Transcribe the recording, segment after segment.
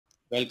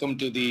Welcome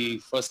to the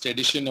first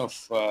edition of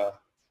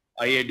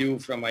iEdu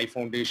from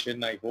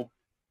iFoundation. I hope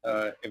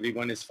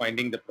everyone is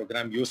finding the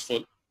program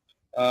useful.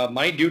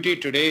 My duty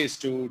today is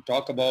to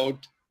talk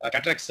about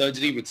cataract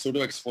surgery with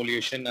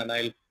pseudoexfoliation, and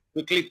I'll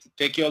quickly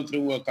take you all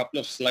through a couple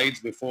of slides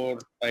before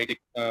I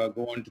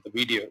go on to the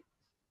video.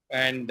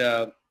 And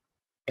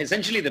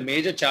essentially, the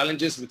major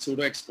challenges with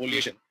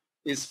pseudoexfoliation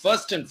is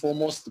first and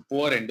foremost the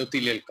poor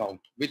endothelial count,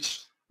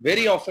 which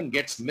very often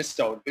gets missed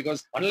out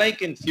because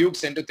unlike in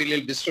Fuchs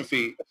endothelial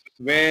dystrophy,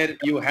 where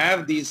you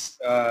have these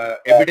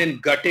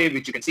evident guttae,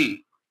 which you can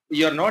see,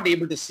 you're not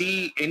able to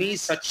see any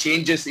such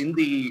changes in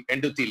the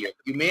endothelium.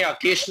 You may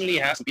occasionally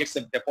have some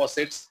PXF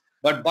deposits,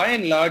 but by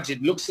and large,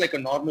 it looks like a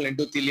normal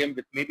endothelium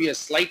with maybe a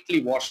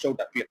slightly washed out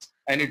appearance.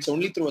 And it's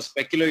only through a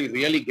specular you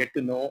really get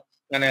to know,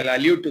 and I'll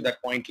allude to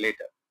that point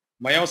later.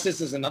 Meiosis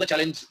is another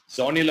challenge.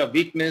 Zonular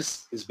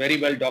weakness is very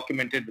well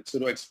documented with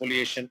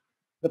pseudoexfoliation.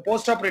 The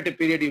postoperative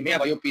period, you may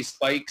have IOP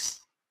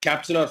spikes.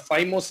 Capsular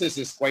phimosis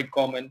is quite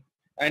common.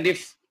 And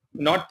if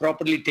not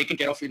properly taken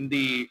care of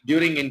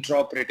during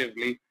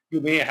intraoperatively, you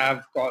may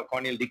have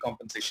corneal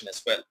decompensation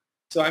as well.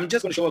 So I'm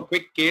just going to show a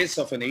quick case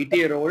of an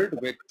 80-year-old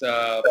with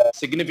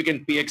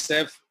significant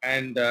PXF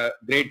and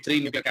grade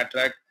 3 nuclear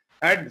cataract,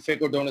 had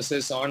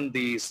phacodonosis on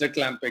the slit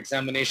lamp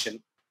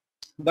examination.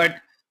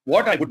 But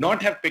what I would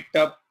not have picked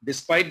up,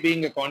 despite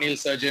being a corneal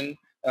surgeon,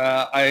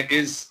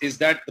 is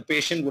that the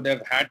patient would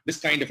have had this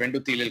kind of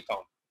endothelial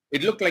count.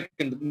 It looked like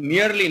a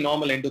nearly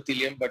normal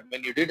endothelium, but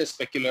when you did a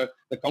specular,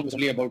 the count was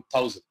only about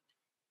 1,000.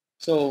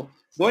 So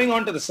going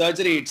on to the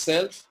surgery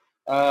itself,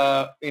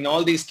 in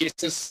all these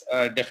cases,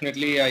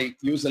 definitely I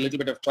use a little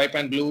bit of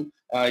trypan glue,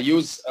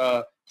 use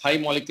high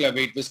molecular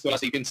weight viscoelastic.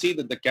 So you can see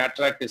that the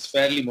cataract is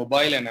fairly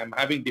mobile and I'm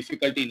having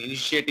difficulty in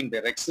initiating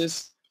the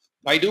rhexis.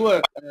 I do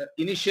a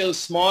initial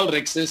small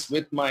rhexis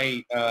with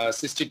my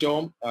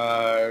cystitome.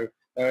 I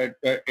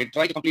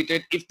try to complete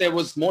it. If there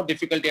was more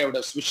difficulty, I would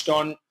have switched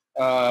on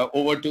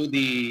over to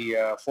the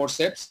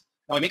forceps.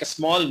 Now I make a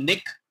small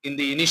nick in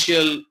the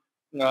initial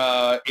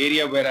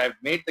area where I've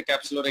made the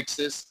capsular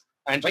rhexis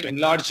and try to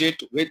enlarge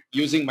it with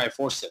using my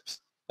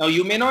forceps. Now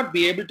you may not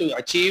be able to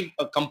achieve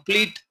a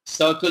complete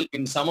circle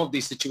in some of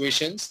these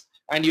situations,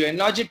 and you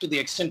enlarge it to the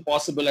extent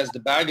possible as the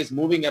bag is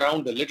moving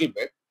around a little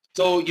bit.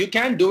 So you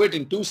can do it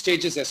in 2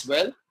 stages as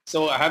well.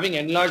 So having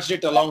enlarged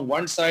it along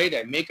one side,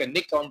 I make a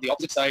nick on the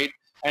opposite side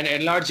and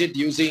enlarge it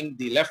using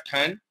the left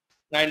hand.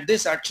 And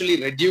this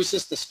actually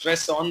reduces the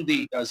stress on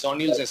the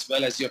zonules as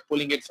well as you're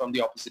pulling it from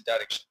the opposite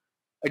direction.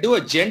 I do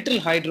a gentle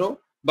hydro,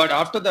 but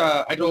after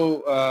the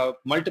hydro,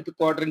 multiple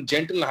quadrant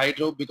gentle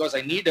hydro, because I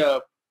need a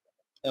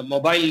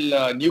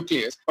mobile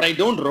nucleus, but I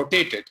don't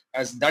rotate it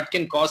as that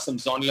can cause some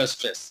zonular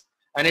stress.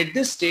 And at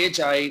this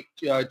stage, I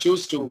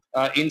choose to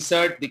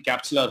insert the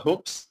capsular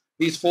hooks.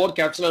 These 4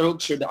 capsular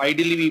hooks should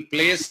ideally be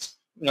placed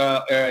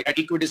at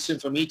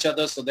equidistant from each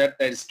other so that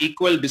there is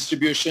equal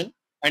distribution.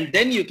 And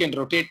then you can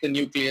rotate the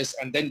nucleus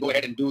and then go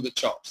ahead and do the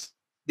chops.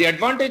 The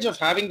advantage of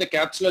having the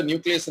capsular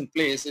nucleus in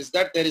place is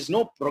that there is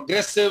no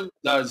progressive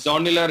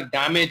zonular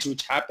damage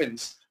which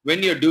happens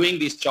when you're doing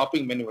these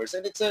chopping maneuvers.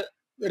 And it's a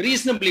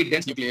reasonably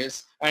dense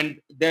nucleus,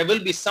 and there will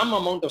be some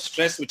amount of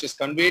stress which is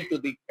conveyed to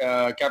the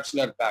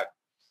capsular bag.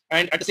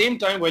 And at the same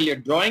time, while you're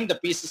drawing the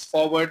pieces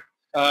forward,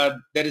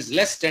 there is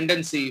less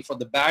tendency for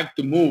the bag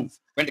to move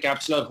when the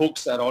capsular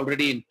hooks are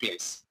already in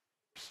place.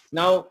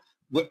 Now,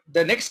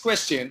 the next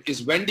question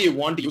is, when do you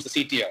want to use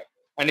the CTR?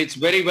 And it's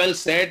very well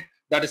said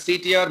that a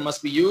CTR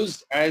must be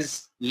used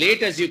as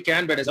late as you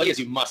can, but as early as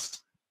you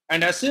must.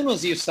 And as soon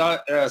as you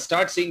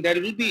start seeing,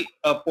 there will be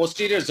a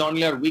posterior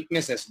zonular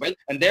weakness as well,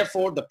 and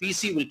therefore the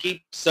PC will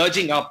keep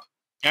surging up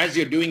as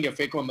you're doing your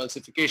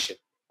phacoemulsification.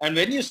 And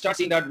when you start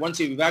seeing that, once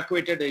you've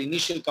evacuated the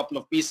initial couple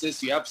of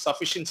pieces, you have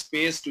sufficient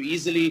space to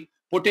easily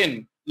put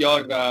in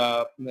your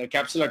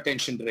capsular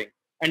tension ring.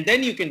 And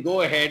then you can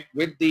go ahead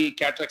with the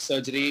cataract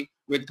surgery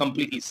with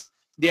complete ease.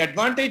 The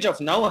advantage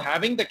of now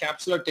having the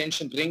capsular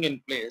tension ring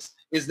in place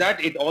is that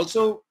it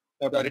also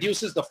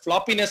reduces the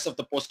floppiness of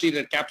the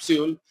posterior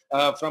capsule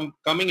from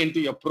coming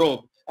into your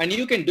probe. And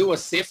you can do a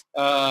safe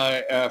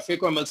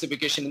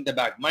phacoemulsification in the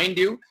bag. Mind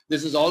you,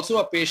 this is also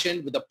a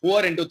patient with a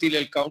poor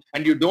endothelial count,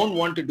 and you don't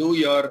want to do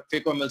your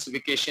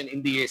phacoemulsification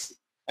in the AC.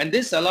 And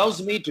this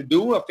allows me to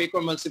do a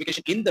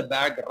phacoemulsification in the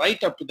bag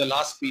right up to the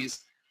last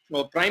piece,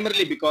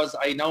 primarily because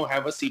I now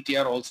have a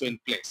CTR also in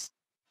place.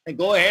 I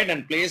go ahead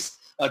and place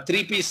a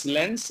 3-piece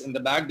lens in the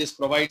bag. This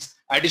provides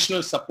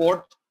additional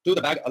support to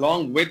the bag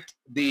along with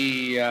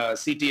the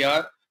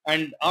CTR.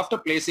 And after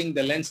placing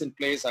the lens in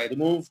place, I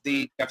remove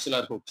the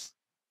capsular hooks.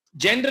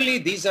 Generally,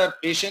 these are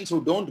patients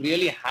who don't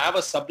really have a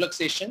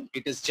subluxation.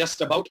 It is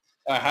just about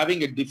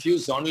having a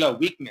diffuse zonular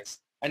weakness.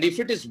 And if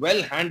it is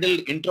well handled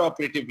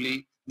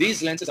intraoperatively,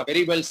 these lenses are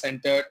very well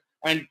centered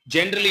and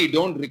generally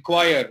don't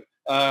require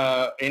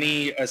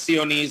any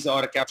Sionis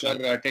or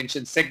capsular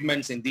tension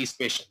segments in these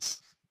patients.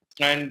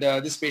 And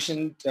this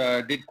patient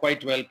did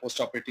quite well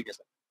post-operatively as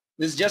well.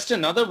 This is just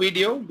another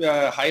video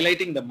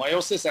highlighting the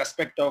meiosis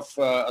aspect of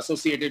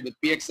associated with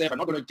PXF. I'm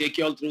not going to take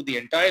you all through the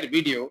entire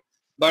video,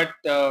 but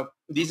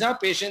these are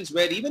patients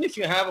where even if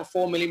you have a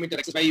 4 millimeter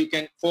rexus, where you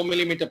can 4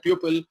 millimeter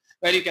pupil,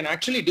 where you can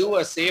actually do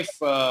a safe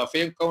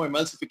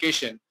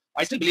phacoemulsification,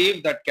 I still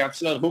believe that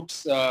capsular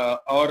hooks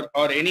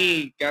or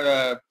any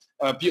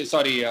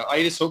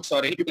iris hooks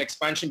or any pupil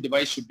expansion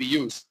device should be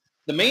used.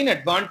 The main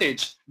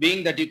advantage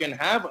being that you can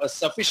have a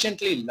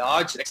sufficiently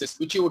large rexus,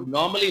 which you would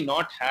normally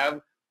not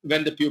have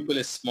when the pupil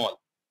is small.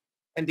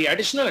 And the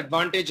additional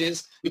advantage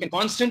is you can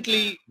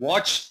constantly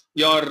watch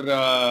your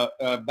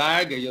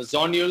bag, your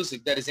zonules.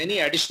 If there is any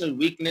additional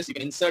weakness, you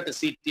can insert a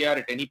CTR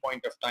at any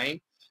point of time.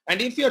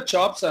 And if your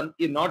chops are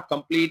not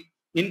complete,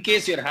 in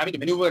case you're having to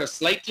maneuver a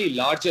slightly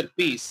larger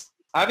piece,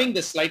 having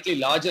the slightly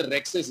larger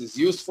rexus is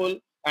useful,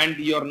 and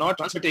you're not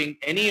transmitting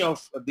any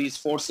of these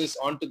forces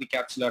onto the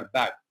capsular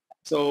bag.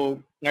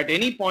 So at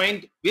any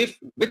point, with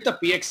the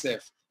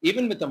PXF,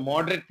 even with a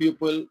moderate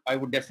pupil, I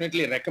would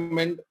definitely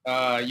recommend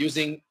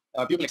using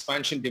pupil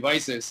expansion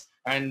devices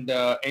and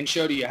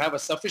ensure you have a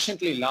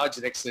sufficiently large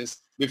rexus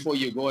before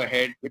you go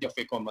ahead with your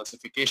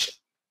phacoemulsification.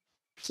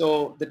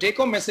 So the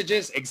take-home message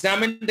is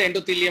examine the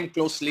endothelium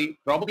closely,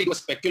 probably do a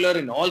specular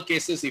in all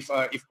cases if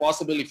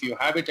possible, if you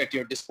have it at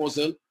your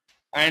disposal.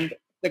 And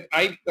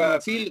I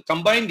feel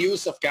combined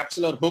use of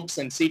capsular hooks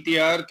and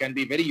CTR can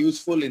be very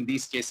useful in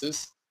these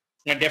cases.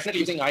 And definitely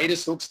using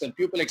iris hooks and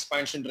pupil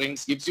expansion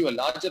rings gives you a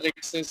larger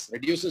rexus,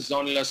 reduces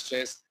zonular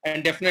stress,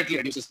 and definitely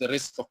reduces the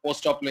risk of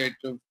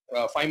postoperative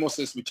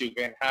phimosis, which you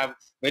can have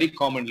very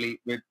commonly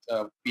with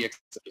PX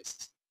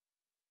cases.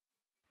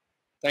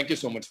 Thank you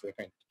so much for your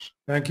kind attention.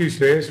 Thank you,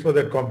 Shreyas, for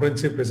that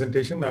comprehensive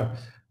presentation.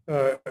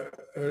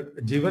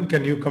 Jeevan,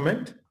 can you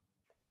comment?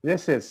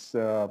 Yes.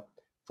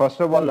 First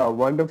of all, a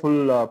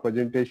wonderful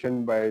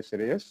presentation by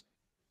Shreyas,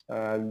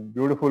 and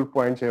beautiful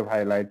points you have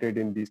highlighted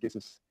in these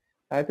cases.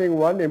 I think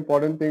one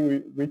important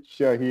thing which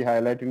he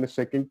highlighted in the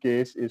second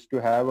case is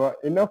to have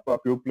enough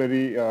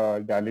pupillary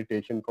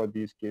dilatation for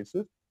these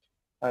cases.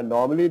 And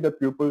normally the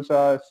pupils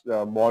are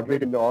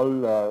moderate in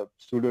all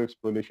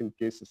pseudoexfoliation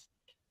cases.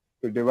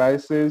 So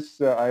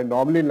devices, I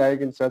normally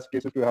like in such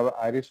cases to have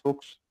iris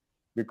hooks,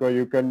 because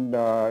you can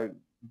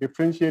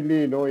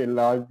differentially,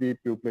 enlarge the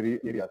pupillary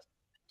areas,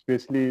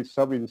 especially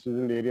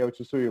sub-incisional area,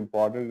 which is so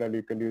important, and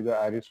you can use the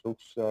iris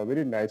hooks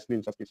very nicely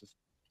in such cases.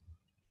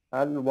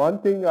 And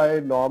one thing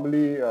I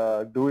normally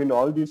do in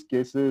all these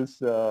cases,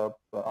 put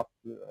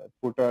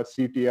a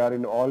CTR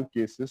in all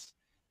cases,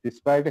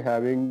 despite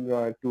having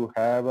to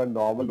have a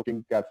normal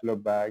looking capsular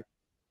bag.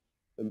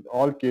 In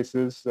all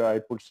cases, I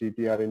put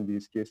CTR in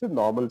these cases,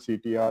 normal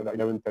CTR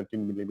 11-13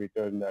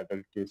 millimeter in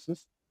adult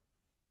cases.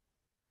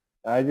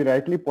 As you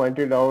rightly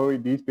pointed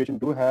out, these patients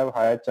do have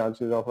higher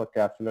chances of a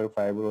capsular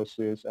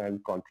fibrosis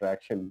and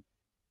contraction.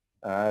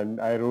 And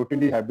I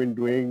routinely have been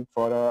doing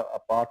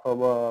apart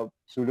from a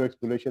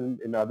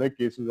pseudoexfoliation in other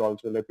cases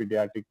also, like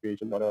pediatric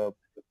patient or a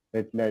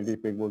retinitis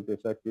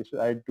pigmentosa case,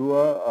 I do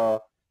a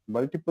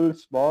multiple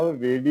small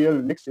radial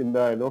nicks in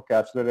the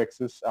capsular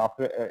rexus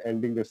after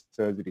ending the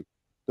surgery.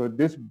 So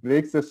this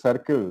breaks the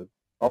circle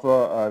of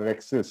a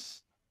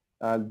rexus,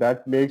 and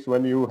that makes,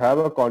 when you have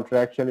a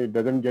contraction, it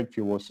doesn't get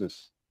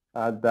phimosis.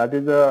 And that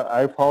is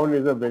I found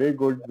is a very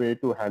good way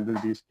to handle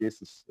these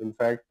cases. In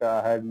fact,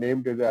 I had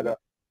named it as a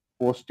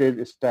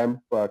postage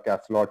stamp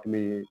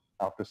capsulotomy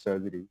after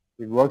surgery.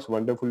 It works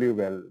wonderfully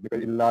well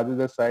because it enlarges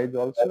the size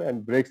also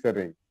and breaks the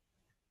ring.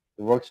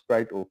 It works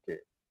quite okay.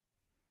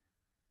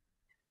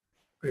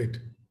 Great.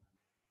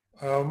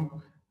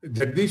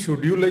 Jagdish,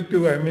 would you like to,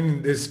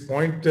 this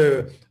point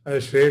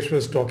Shreyas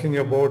was talking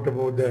about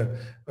the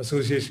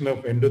association of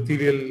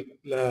endothelial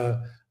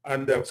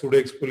and the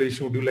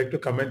pseudoexfoliation, would you like to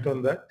comment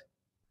on that?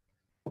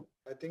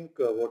 I think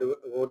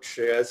what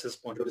Shreyas has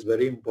pointed out is a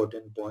very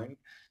important point.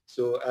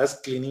 So as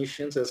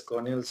clinicians, as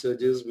corneal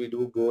surgeons, we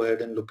do go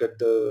ahead and look at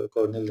the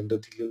corneal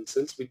endothelial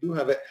cells. We do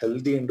have a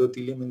healthy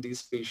endothelium in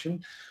these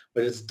patients,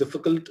 but it's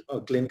difficult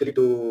clinically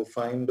to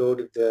find out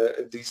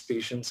if these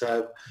patients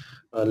have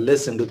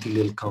less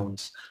endothelial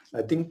counts.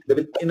 I think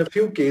that in a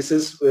few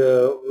cases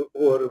who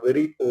are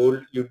very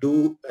old, you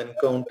do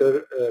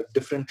encounter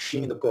different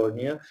sheen in the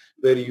cornea,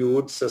 where you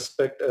would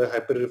suspect a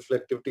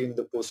hyperreflectivity in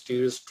the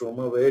posterior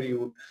stroma, where you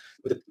would,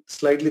 with a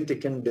slightly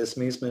thickened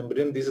descemes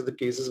membrane, these are the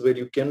cases where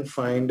you can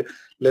find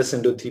less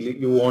endothelium.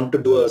 You want to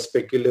do a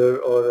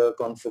specular or a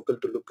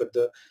confocal to look at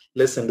the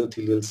less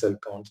endothelial cell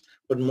counts.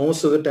 But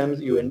most of the time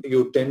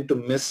you tend to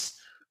miss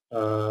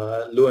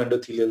low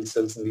endothelial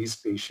cells in these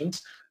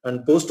patients.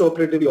 And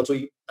post-operatively also,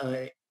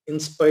 in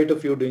spite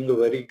of you doing a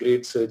very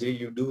great surgery,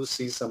 you do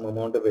see some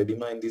amount of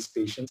edema in these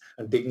patients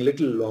and taking a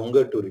little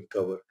longer to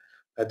recover.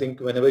 I think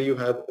whenever you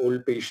have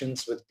old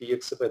patients with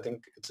PXF, I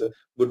think it's a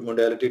good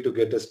modality to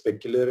get a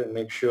specular and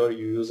make sure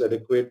you use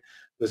adequate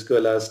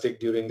viscoelastic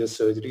during the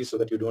surgery so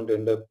that you don't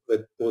end up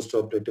with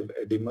post-operative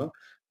edema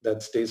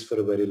that stays for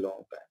a very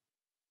long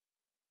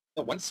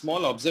time. One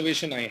small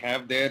observation I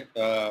have there,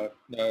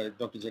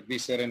 Dr.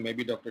 Jagdish sir and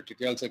maybe Dr.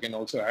 Tityal sir can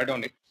also add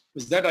on it,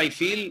 is that I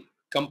feel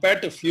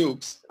compared to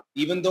Fuchs,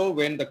 even though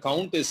when the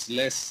count is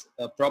less,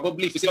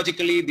 probably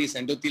physiologically these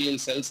endothelial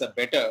cells are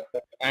better.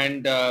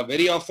 And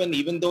very often,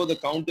 even though the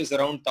count is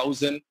around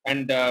 1,000,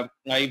 and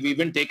I've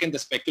even taken the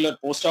specular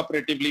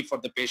post-operatively for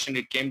the patient,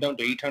 it came down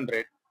to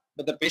 800.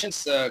 But the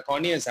patient's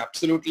cornea is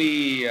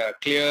absolutely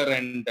clear,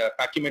 and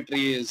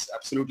pachymetry is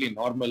absolutely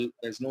normal.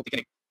 There's no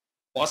thickening.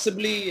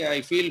 Possibly,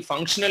 I feel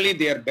functionally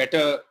they are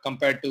better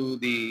compared to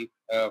the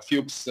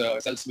Fuchs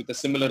cells with a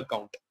similar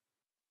count.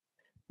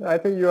 I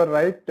think you are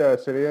right,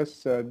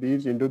 Shreyas.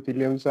 These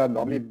endotheliums are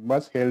normally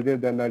much healthier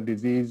than a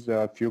disease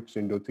Fuchs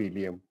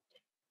endothelium.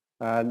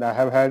 And I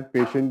have had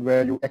patients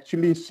where you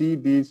actually see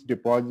these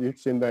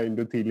deposits in the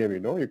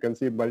endothelium, you can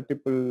see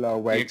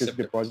multiple whitish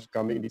deposits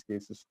coming in these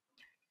cases.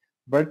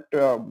 But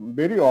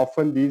very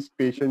often these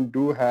patients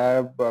do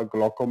have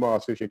glaucoma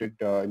associated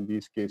in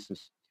these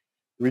cases,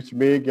 which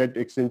may get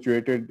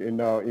accentuated in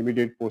an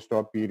immediate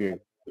post-op period.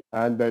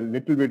 And a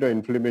little bit of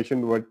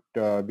inflammation what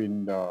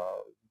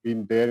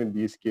been there in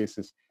these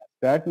cases.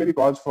 That may be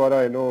cause for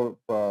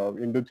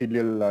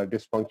endothelial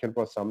dysfunction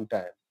for some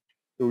time.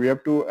 So we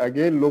have to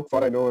again look for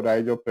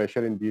rise of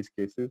pressure in these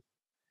cases.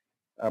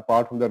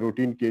 Apart from the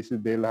routine cases,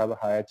 they'll have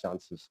higher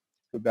chances.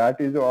 So that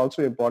is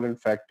also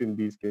important fact in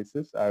these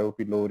cases.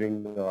 IOP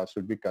lowering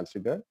should be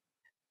considered,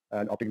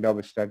 and optic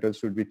nerve status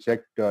should be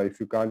checked if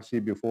you can't see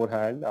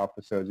beforehand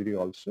after surgery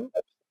also,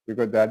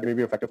 because that may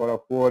be a factor for a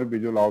poor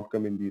visual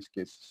outcome in these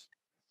cases.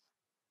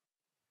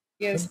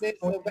 Yes, there's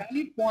a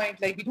valid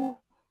point. Like we do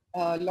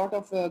a lot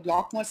of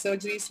glaucoma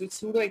surgeries with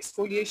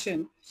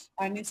pseudoexfoliation,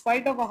 and in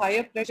spite of a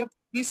higher pressure,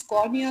 these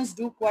corneas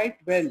do quite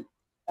well.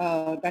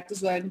 That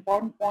is an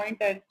important point.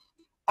 And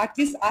at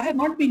least I have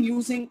not been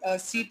using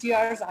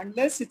CTRs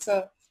unless it's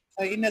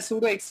in a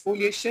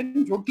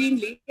pseudoexfoliation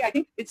routinely. I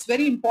think it's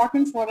very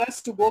important for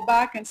us to go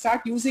back and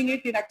start using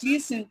it in at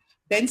least in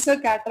denser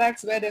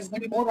cataracts where there's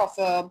going to be more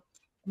of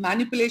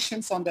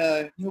manipulations on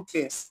the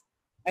nucleus.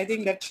 I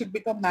think that should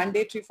become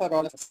mandatory for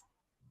all of us.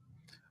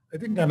 I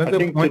think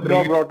another point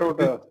Chitra brought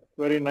out a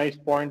very nice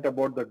point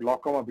about the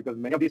glaucoma, because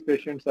many of these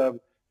patients have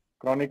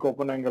chronic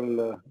open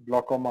angle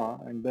glaucoma,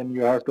 and then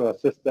you have to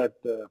assess that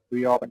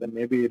pre-op, and then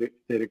maybe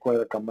they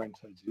require a combined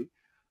surgery.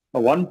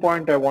 One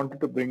point I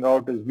wanted to bring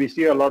out is we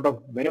see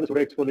many of the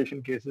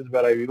pseudoexfoliation cases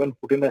where I even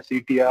put in a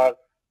CTR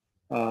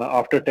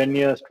after 10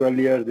 years, 12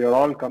 years, they're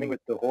all coming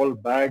with the whole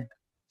bag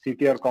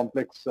CTR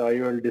complex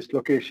IOL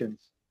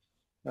dislocations.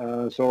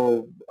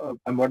 So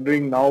I'm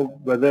wondering now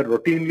whether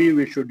routinely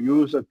we should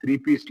use a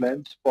 3-piece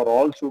lens for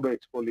all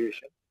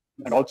pseudoexfoliation,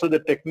 and also the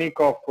technique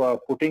of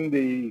putting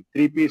the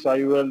 3-piece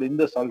IOL in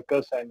the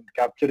sulcus and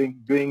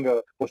doing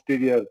a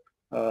posterior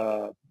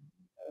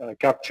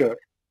capture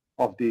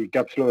of the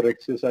capsular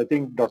rhexis. I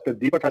think Dr.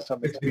 Deepak has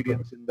some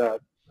experience in that,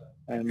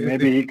 and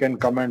maybe he can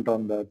comment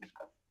on that.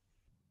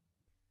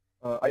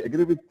 I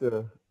agree with.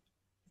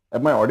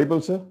 Am I audible,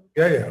 sir?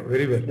 Yeah,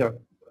 very well. Yeah.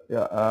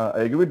 Yeah,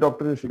 I agree with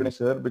Dr. Shreyas,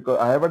 sir, because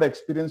I have had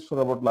experience for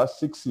about last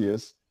 6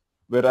 years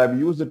where I've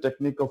used the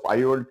technique of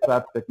IOL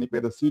trap technique,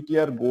 where the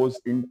CTR goes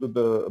into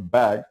the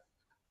bag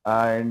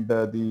and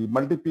the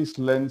multi-piece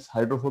lens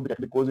hydrophobic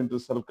technique goes into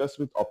the sulcus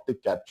with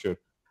optic capture.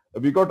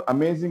 We got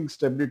amazing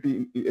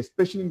stability,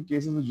 especially in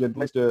cases of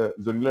generalized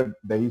zonular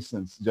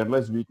dehiscence,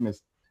 generalized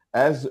weakness,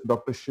 as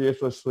Dr.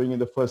 Shreyas was showing in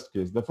the first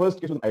case. The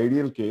first case was an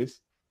ideal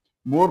case,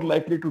 more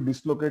likely to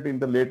dislocate in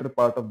the later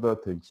part of the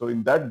thing. So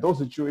in those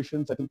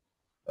situations, I think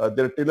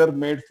they're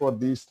tailor-made for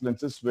these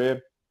lenses where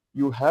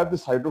you have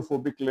this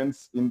hydrophobic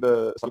lens in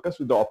the sulcus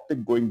with the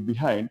optic going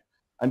behind,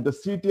 and the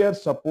CTR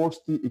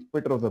supports the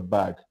equator of the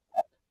bag.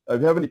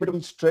 We have an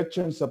equatorial stretch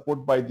and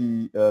support by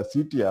the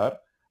CTR,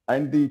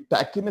 and the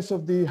tackiness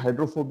of the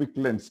hydrophobic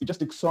lens, it just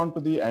sticks on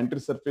to the anterior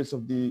surface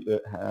of the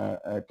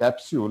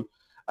capsule,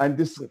 and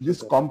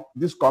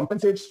this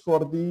compensates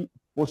for the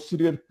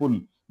posterior pull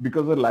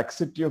because of the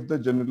laxity of the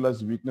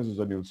generalized weakness of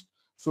zonules.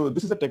 So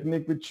this is a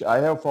technique which I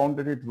have found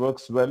that it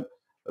works well.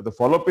 The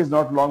follow-up is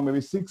not long, maybe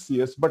 6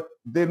 years, but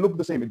they look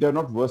the same. They are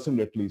not worsened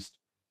at least.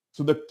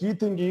 So the key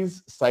thing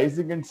is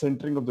sizing and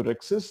centering of the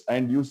rhexis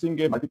and using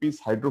a multi-piece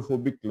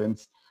hydrophobic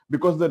lens,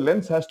 because the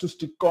lens has to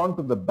stick on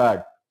to the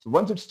bag. So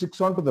once it sticks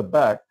onto the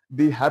bag,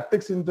 the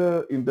haptics in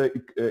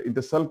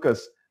the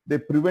sulcus, they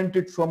prevent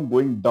it from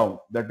going down.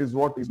 That is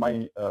what is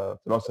my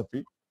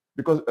philosophy.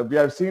 Because we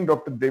have seen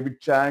Dr.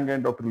 David Chang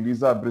and Dr.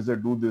 Lisa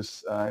Brizet do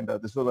this, and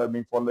this is what I've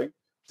been following.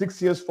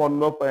 6 years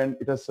follow-up, and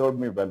it has served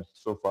me well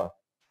so far.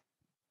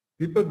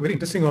 Deepak, very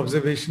interesting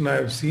observation. I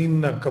have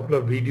seen a couple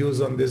of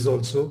videos on this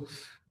also,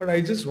 but I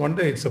just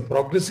wonder, it's a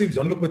progressive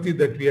zonulopathy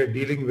that we are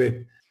dealing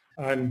with,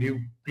 and you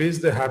place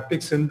the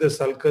haptics in the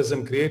sulcus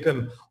and create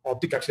an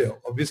optic capture.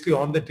 Obviously,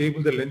 on the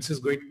table, the lens is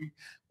going to be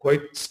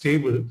quite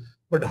stable,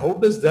 but how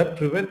does that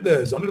prevent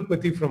the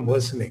zonulopathy from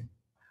worsening?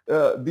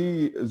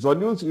 The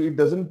zonules, it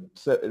doesn't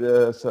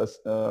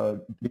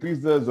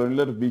decrease the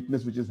zonular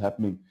weakness which is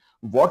happening.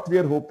 What we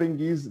are hoping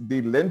is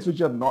the lens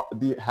which are not,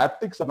 the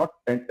haptics are not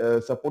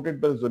supported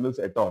by the zonules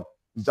at all.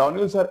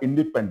 Zonules are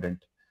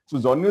independent. So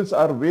zonules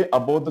are way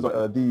above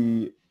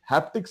the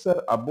haptics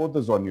are above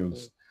the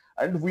zonules.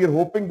 And we are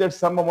hoping that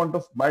some amount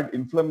of mild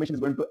inflammation is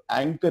going to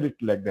anchor it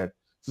like that.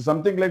 So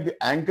something like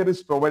the anchor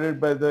is provided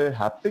by the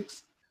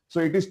haptics. So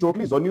it is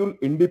totally zonule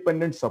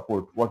independent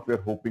support, what we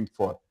are hoping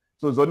for.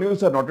 So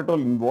zonules are not at all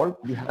involved.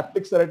 The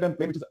haptics are at a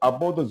plane which is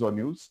above the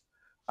zonules.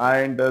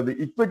 And the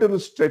equatorial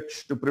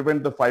stretch to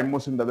prevent the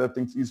phimos and other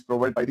things is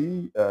provided by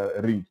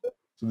the ring.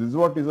 So this is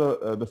what is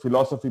the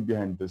philosophy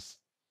behind this.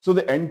 So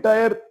the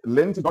entire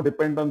lens is not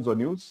dependent on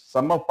zonules.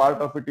 Some of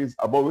part of it is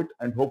above it,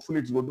 and hopefully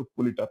it's going to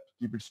pull it up,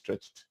 keep it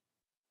stretched.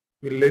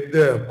 We'll let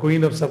the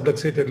queen of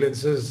subluxated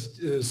lenses,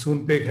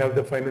 Soonpeg, have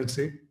the final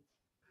say.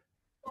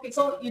 Okay,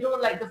 so,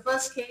 like the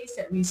first case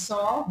that we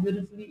saw,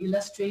 beautifully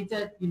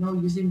illustrated,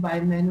 using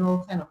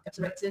bimanual kind of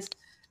cataracts,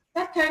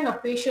 that kind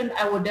of patient,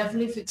 I would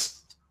definitely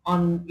fix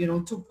on,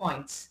 2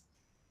 points.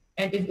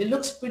 And if it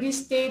looks pretty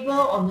stable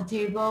on the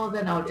table,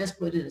 then I'll just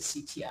put it in a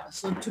CTR.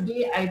 So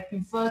today, I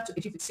prefer to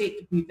actually fixate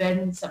to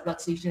prevent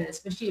subluxation,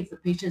 especially if the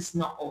patient is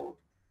not old.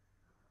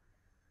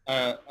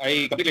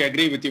 I completely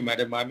agree with you,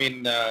 madam. I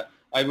mean,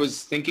 I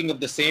was thinking of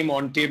the same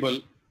on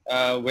table,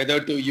 whether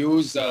to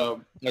use a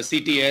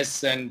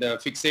CTS and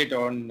fixate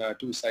on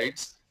 2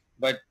 sides.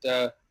 But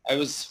I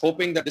was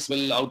hoping that this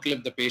will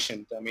outlive the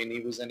patient. I mean, he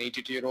was an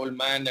 82-year-old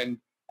man, and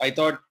I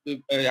thought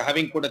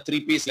having put a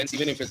 3-piece lens,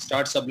 even if it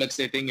starts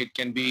subluxating, it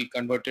can be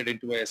converted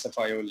into a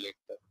SFIO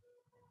later.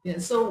 Yeah,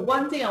 so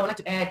one thing I would like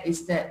to add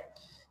is that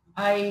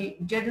I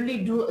generally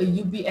do a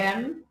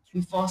UBM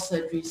before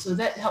surgery. So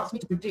that helps me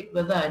to predict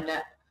whether or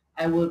not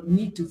I will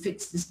need to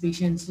fix this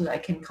patient so that I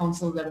can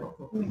counsel them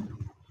appropriately.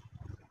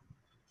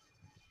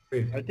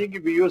 I think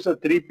if we use a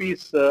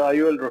 3-piece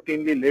IOL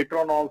routinely later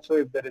on also,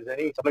 if there is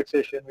any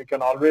subluxation, we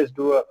can always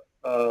do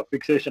a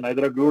fixation,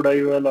 either a glued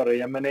IOL or a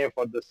MNA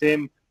for the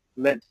same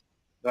lens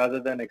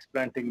rather than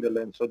explanting the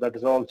lens. So that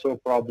is also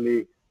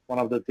probably one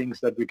of the things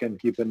that we can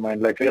keep in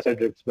mind. Like I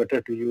said, it's better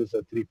to use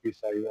a 3-piece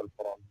IOL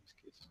for all these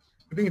cases.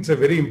 I think it's a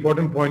very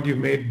important point you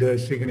made,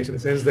 Sri Ganesh, in the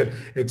sense that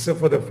except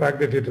for the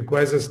fact that it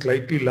requires a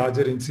slightly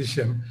larger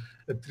incision,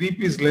 a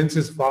 3-piece lens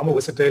is far more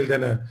versatile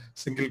than a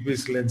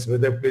single-piece lens,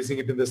 whether placing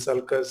it in the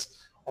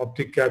sulcus,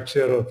 optic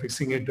capture, or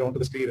fixing it onto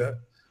the sclera.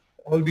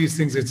 All these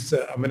things it's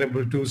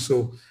amenable to.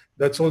 So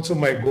that's also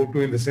my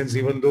go-to in the sense,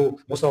 even though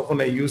most often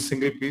I use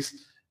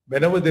single-piece,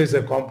 whenever there's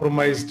a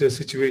compromised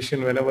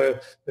situation, whenever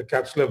the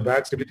capsular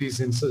bag stability is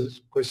in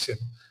question,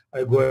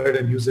 I go ahead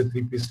and use a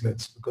 3-piece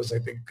lens because I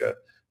think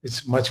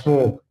it's much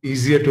more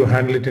easier to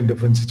handle it in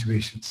different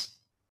situations.